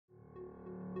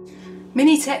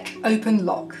MiniTech open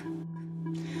lock.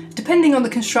 Depending on the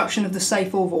construction of the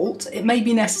safe or vault, it may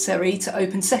be necessary to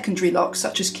open secondary locks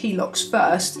such as key locks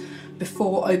first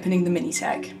before opening the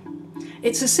MiniTech.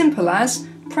 It's as simple as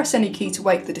press any key to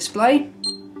wake the display,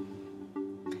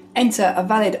 enter a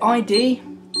valid ID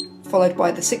followed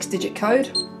by the 6-digit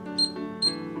code,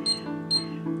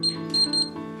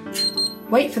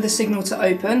 wait for the signal to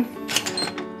open,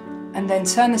 and then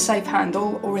turn the safe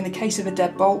handle, or in the case of a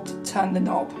deadbolt, turn the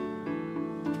knob.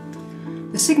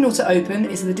 The signal to open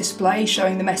is the display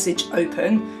showing the message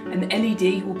open, and the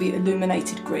LED will be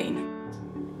illuminated green.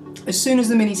 As soon as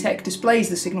the MiniTech displays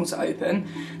the signal to open,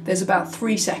 there's about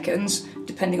 3 seconds,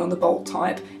 depending on the bolt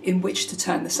type, in which to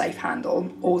turn the safe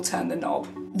handle or turn the knob.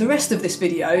 The rest of this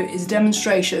video is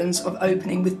demonstrations of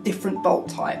opening with different bolt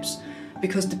types,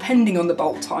 because depending on the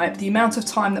bolt type, the amount of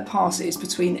time that passes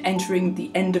between entering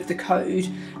the end of the code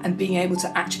and being able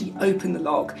to actually open the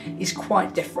lock is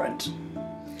quite different.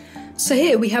 So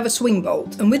here we have a swing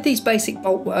bolt, and with these basic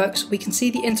bolt works we can see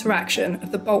the interaction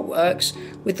of the bolt works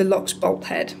with the lock's bolt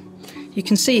head. You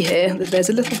can see here that there's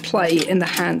a little play in the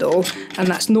handle, and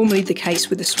that's normally the case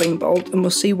with the swing bolt, and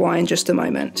we'll see why in just a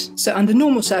moment. So under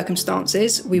normal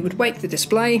circumstances we would wake the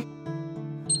display,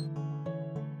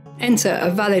 enter a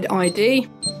valid ID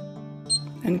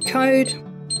and code,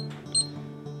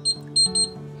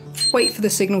 wait for the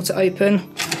signal to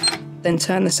open, then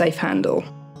turn the safe handle.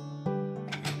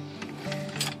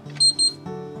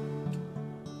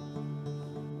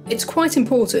 It's quite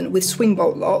important with swing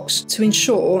bolt locks to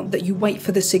ensure that you wait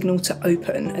for the signal to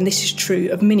open, and this is true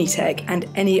of MiniTech and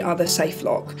any other safe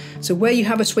lock. So where you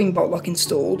have a swing bolt lock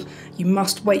installed, you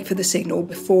must wait for the signal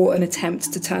before an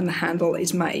attempt to turn the handle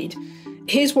is made.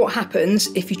 Here's what happens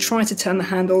if you try to turn the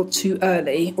handle too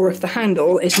early, or if the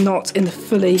handle is not in the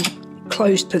fully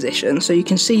closed position. So you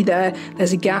can see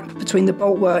there's a gap between the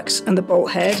bolt works and the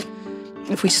bolt head.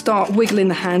 If we start wiggling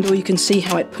the handle, you can see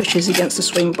how it pushes against the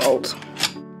swing bolt.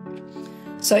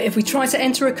 So if we try to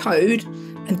enter a code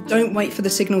and don't wait for the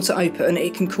signal to open,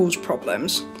 it can cause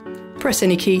problems. Press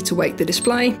any key to wake the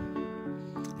display,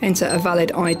 enter a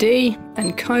valid ID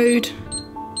and code.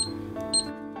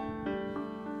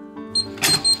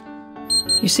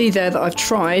 You see there that I've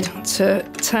tried to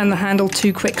turn the handle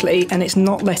too quickly and it's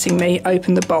not letting me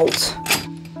open the bolt.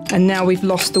 And now we've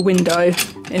lost the window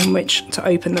in which to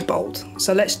open the bolt.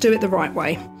 So let's do it the right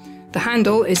way. The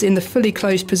handle is in the fully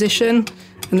closed position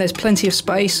and there's plenty of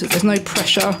space. There's no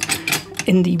pressure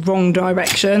in the wrong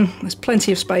direction. There's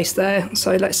plenty of space there.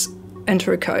 So let's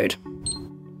enter a code.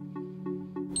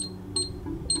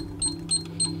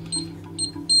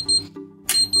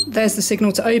 There's the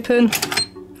signal to open,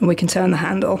 and we can turn the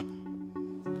handle.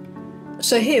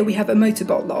 So here we have a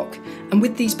motorbolt lock, and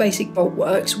with these basic bolt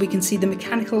works we can see the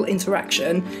mechanical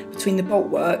interaction between the bolt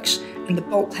works and the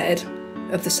bolt head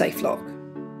of the Safelock.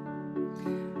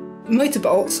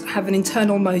 Motorbolts have an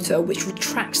internal motor which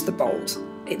retracts the bolt.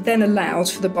 It then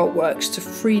allows for the bolt works to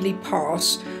freely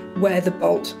pass where the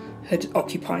bolt had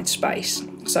occupied space.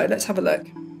 So let's have a look.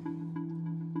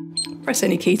 Press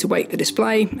any key to wake the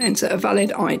display, enter a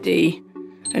valid ID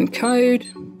and code,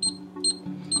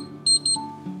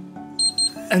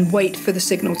 and wait for the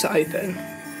signal to open.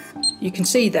 You can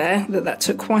see there that that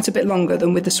took quite a bit longer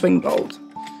than with the swing bolt.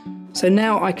 So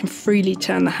now I can freely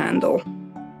turn the handle.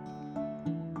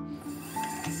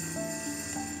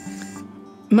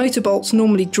 Motorbolts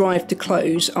normally drive to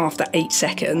close after 8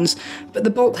 seconds, but the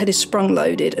bolt head is sprung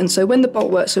loaded, and so when the bolt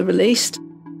works are released,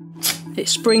 it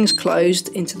springs closed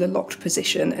into the locked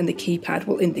position and the keypad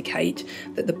will indicate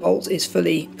that the bolt is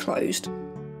fully closed.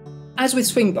 As with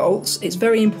swing bolts, it's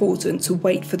very important to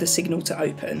wait for the signal to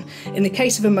open. In the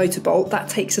case of a motorbolt, that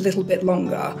takes a little bit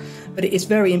longer, but it is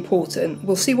very important.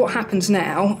 We'll see what happens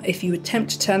now if you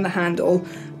attempt to turn the handle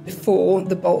before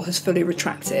the bolt has fully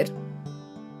retracted.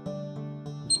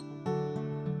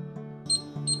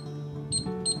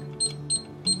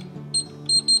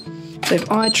 So if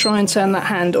I try and turn that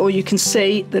handle, you can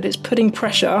see that it's putting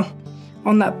pressure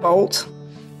on that bolt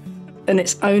and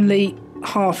it's only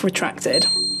half retracted.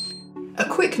 A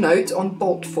quick note on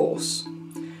bolt force.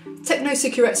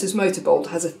 Tecnosicurezza's motorbolt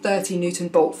has a 30 Newton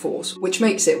bolt force, which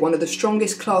makes it one of the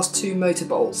strongest Class 2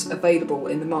 motorbolts available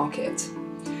in the market.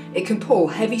 It can pull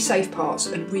heavy safe parts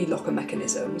and relocker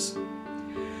mechanisms.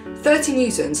 30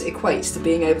 newtons equates to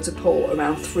being able to pull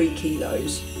around 3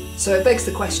 kilos. So it begs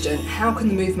the question, how can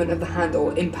the movement of the handle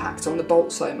impact on the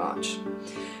bolt so much?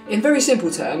 In very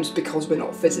simple terms, because we're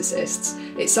not physicists,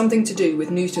 it's something to do with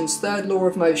Newton's third law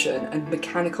of motion and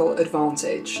mechanical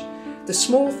advantage. The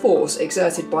small force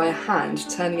exerted by a hand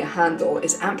turning a handle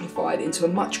is amplified into a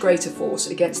much greater force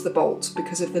against the bolt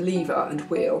because of the lever and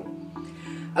wheel.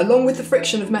 Along with the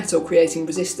friction of metal creating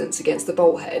resistance against the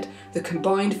bolt head, the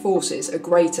combined forces are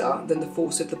greater than the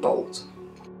force of the bolt.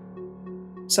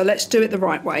 So let's do it the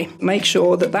right way. Make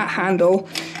sure that that handle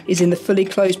is in the fully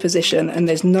closed position and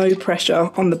there's no pressure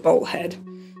on the bolt head.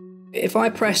 If I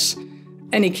press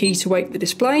any key to wake the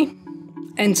display,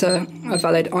 enter a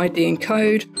valid ID and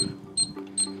code,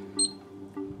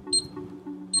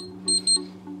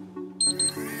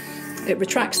 it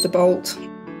retracts the bolt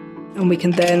and we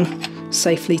can then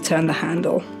safely turn the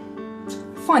handle.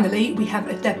 Finally, we have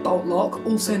a deadbolt lock,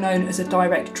 also known as a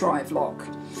direct drive lock.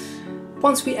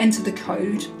 Once we enter the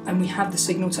code and we have the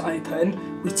signal to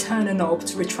open, we turn a knob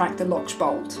to retract the lock's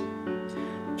bolt.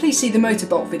 Please see the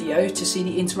motorbolt video to see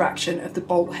the interaction of the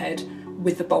bolt head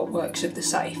with the bolt works of the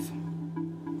safe.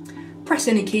 Press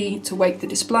any key to wake the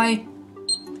display,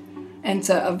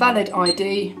 enter a valid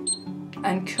ID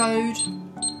and code,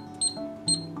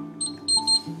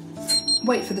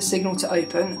 wait for the signal to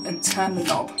open and turn the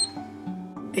knob.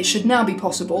 It should now be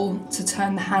possible to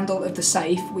turn the handle of the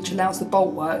safe, which allows the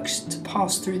bolt works to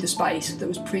pass through the space that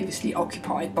was previously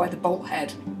occupied by the bolt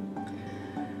head.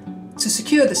 To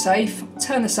secure the safe,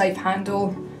 turn the safe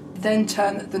handle, then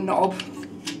turn the knob.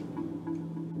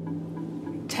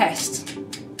 Test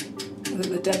that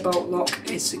the deadbolt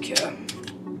lock is secure.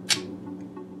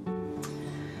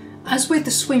 As with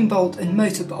the swing bolt and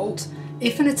motor bolt,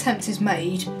 if an attempt is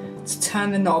made to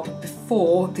turn the knob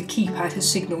before the keypad has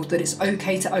signalled that it's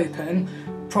okay to open,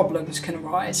 problems can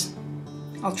arise.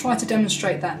 I'll try to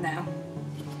demonstrate that now.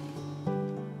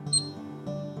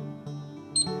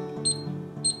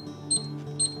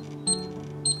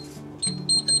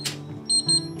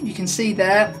 You can see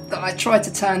there that I tried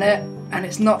to turn it and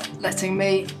it's not letting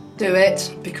me do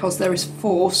it because there is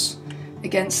force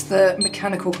against the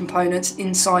mechanical components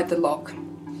inside the lock.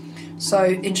 So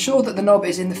ensure that the knob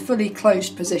is in the fully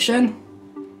closed position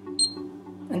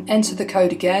and enter the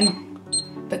code again,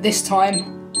 but this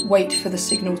time wait for the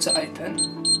signal to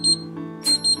open.